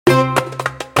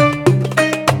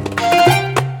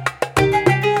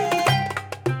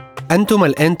أنتم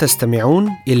الآن تستمعون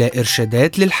إلى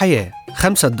إرشادات للحياة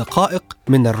 5 دقائق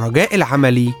من الرجاء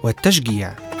العملي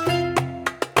والتشجيع.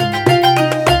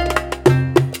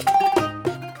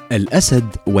 الأسد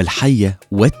والحية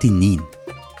والتنين.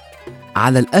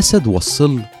 على الأسد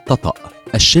والصل تطأ،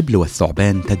 الشبل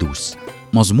والثعبان تدوس.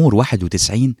 مزمور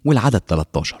 91 والعدد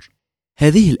 13.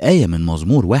 هذه الآية من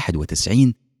مزمور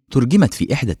 91 ترجمت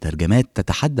في إحدى الترجمات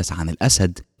تتحدث عن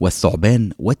الأسد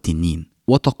والثعبان والتنين،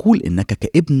 وتقول إنك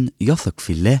كابن يثق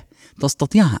في الله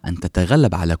تستطيع أن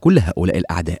تتغلب على كل هؤلاء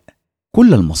الأعداء.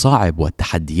 كل المصاعب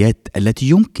والتحديات التي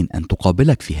يمكن أن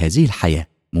تقابلك في هذه الحياة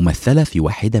ممثلة في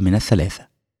واحدة من الثلاثة.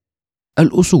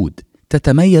 الأسود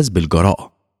تتميز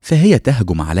بالجراءة، فهي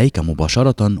تهجم عليك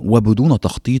مباشرة وبدون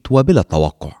تخطيط وبلا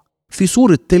توقع، في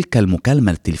صورة تلك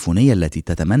المكالمة التليفونية التي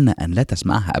تتمنى أن لا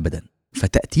تسمعها أبدا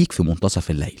فتأتيك في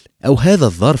منتصف الليل، أو هذا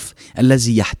الظرف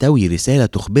الذي يحتوي رسالة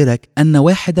تخبرك أن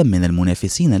واحدا من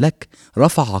المنافسين لك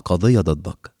رفع قضية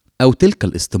ضدك، أو تلك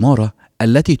الاستمارة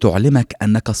التي تعلمك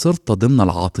أنك صرت ضمن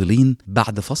العاطلين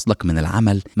بعد فصلك من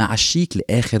العمل مع الشيك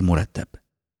لآخر مرتب.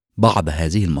 بعض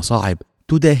هذه المصاعب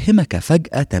تداهمك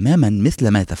فجأة تماما مثل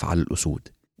ما تفعل الأسود،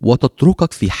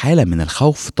 وتتركك في حالة من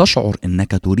الخوف تشعر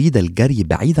أنك تريد الجري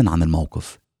بعيدا عن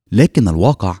الموقف. لكن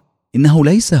الواقع إنه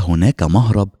ليس هناك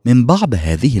مهرب من بعض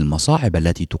هذه المصاعب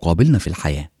التي تقابلنا في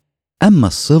الحياة. أما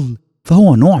الصل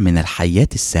فهو نوع من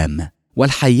الحيات السامة،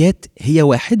 والحيات هي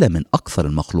واحدة من أكثر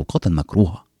المخلوقات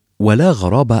المكروهة، ولا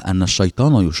غرابة أن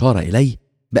الشيطان يشار إليه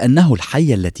بأنه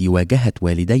الحية التي واجهت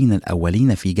والدينا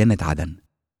الأولين في جنة عدن.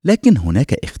 لكن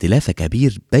هناك اختلاف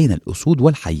كبير بين الأسود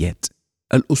والحيات.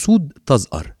 الأسود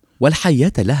تزأر،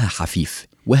 والحيات لها حفيف،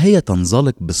 وهي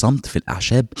تنزلق بصمت في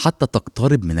الأعشاب حتى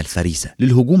تقترب من الفريسة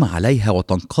للهجوم عليها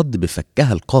وتنقض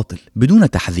بفكها القاتل بدون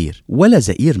تحذير ولا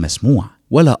زئير مسموع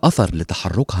ولا أثر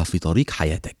لتحركها في طريق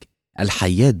حياتك.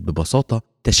 الحيات ببساطة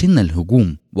تشن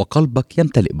الهجوم وقلبك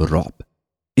يمتلئ بالرعب.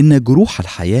 إن جروح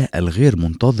الحياة الغير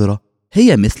منتظرة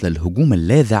هي مثل الهجوم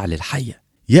اللاذع للحية،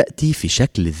 يأتي في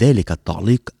شكل ذلك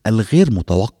التعليق الغير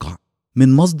متوقع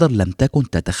من مصدر لم تكن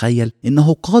تتخيل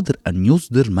إنه قادر أن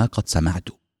يصدر ما قد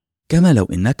سمعته، كما لو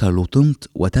إنك لطمت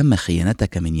وتم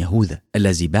خيانتك من يهوذا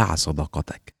الذي باع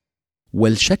صداقتك.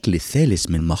 والشكل الثالث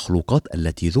من المخلوقات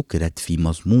التي ذكرت في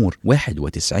مزمور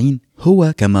 91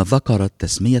 هو كما ذكرت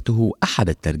تسميته أحد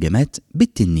الترجمات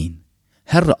بالتنين.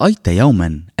 هل رأيت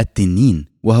يوما التنين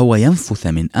وهو ينفث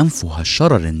من أنفه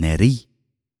الشرر الناري؟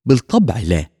 بالطبع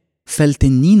لا،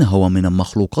 فالتنين هو من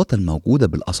المخلوقات الموجودة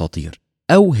بالأساطير،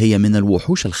 أو هي من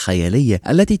الوحوش الخيالية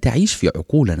التي تعيش في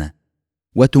عقولنا.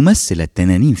 وتمثل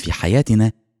التنانين في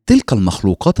حياتنا تلك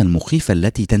المخلوقات المخيفة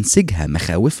التي تنسجها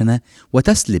مخاوفنا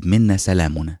وتسلب منا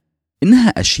سلامنا. إنها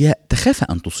أشياء تخاف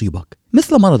أن تصيبك،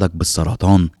 مثل مرضك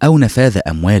بالسرطان، أو نفاذ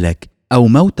أموالك، أو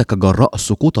موتك جراء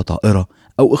سقوط طائرة،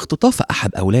 أو اختطاف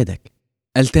أحد أولادك.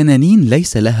 التنانين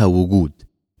ليس لها وجود،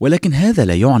 ولكن هذا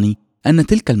لا يعني أن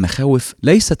تلك المخاوف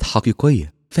ليست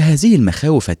حقيقية. فهذه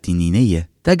المخاوف التنينية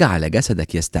تجعل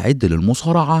جسدك يستعد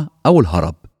للمصارعة أو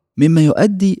الهرب، مما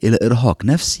يؤدي إلى إرهاق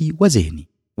نفسي وذهني،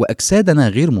 وأجسادنا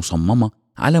غير مصممة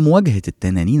على مواجهة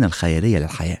التنانين الخيالية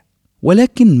للحياة.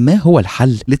 ولكن ما هو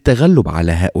الحل للتغلب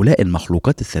على هؤلاء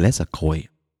المخلوقات الثلاثة القوية؟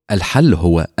 الحل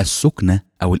هو السكنة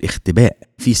أو الاختباء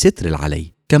في ستر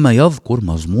العلي، كما يذكر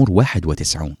مزمور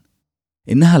 91.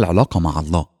 إنها العلاقة مع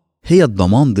الله، هي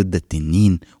الضمان ضد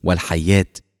التنين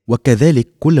والحيات وكذلك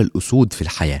كل الأسود في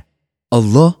الحياة.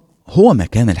 الله هو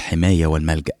مكان الحماية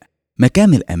والملجأ،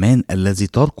 مكان الأمان الذي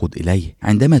تركض إليه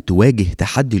عندما تواجه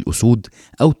تحدي الأسود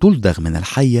أو تلدغ من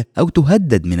الحية أو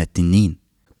تهدد من التنين.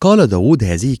 قال داود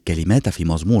هذه الكلمات في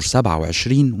مزمور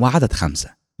 27 وعدد 5: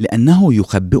 لأنه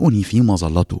يخبئني في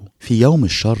مظلته، في يوم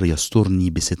الشر يسترني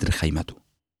بستر خيمته.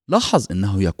 لاحظ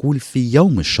أنه يقول في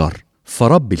يوم الشر،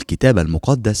 فرب الكتاب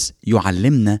المقدس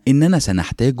يعلمنا إننا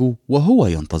سنحتاجه وهو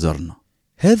ينتظرنا.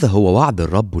 هذا هو وعد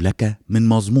الرب لك من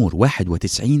مزمور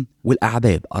 91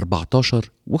 والأعداد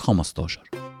 14 و15: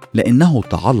 لأنه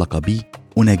تعلق بي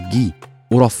أنجيه،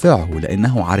 أرفعه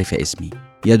لأنه عرف اسمي،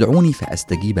 يدعوني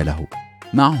فأستجيب له،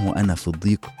 معه أنا في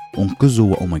الضيق أنقذه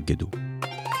وأمجده.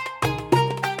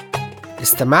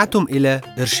 استمعتم إلى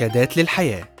إرشادات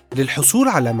للحياة. للحصول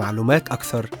على معلومات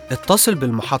أكثر اتصل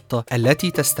بالمحطة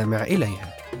التي تستمع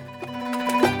إليها.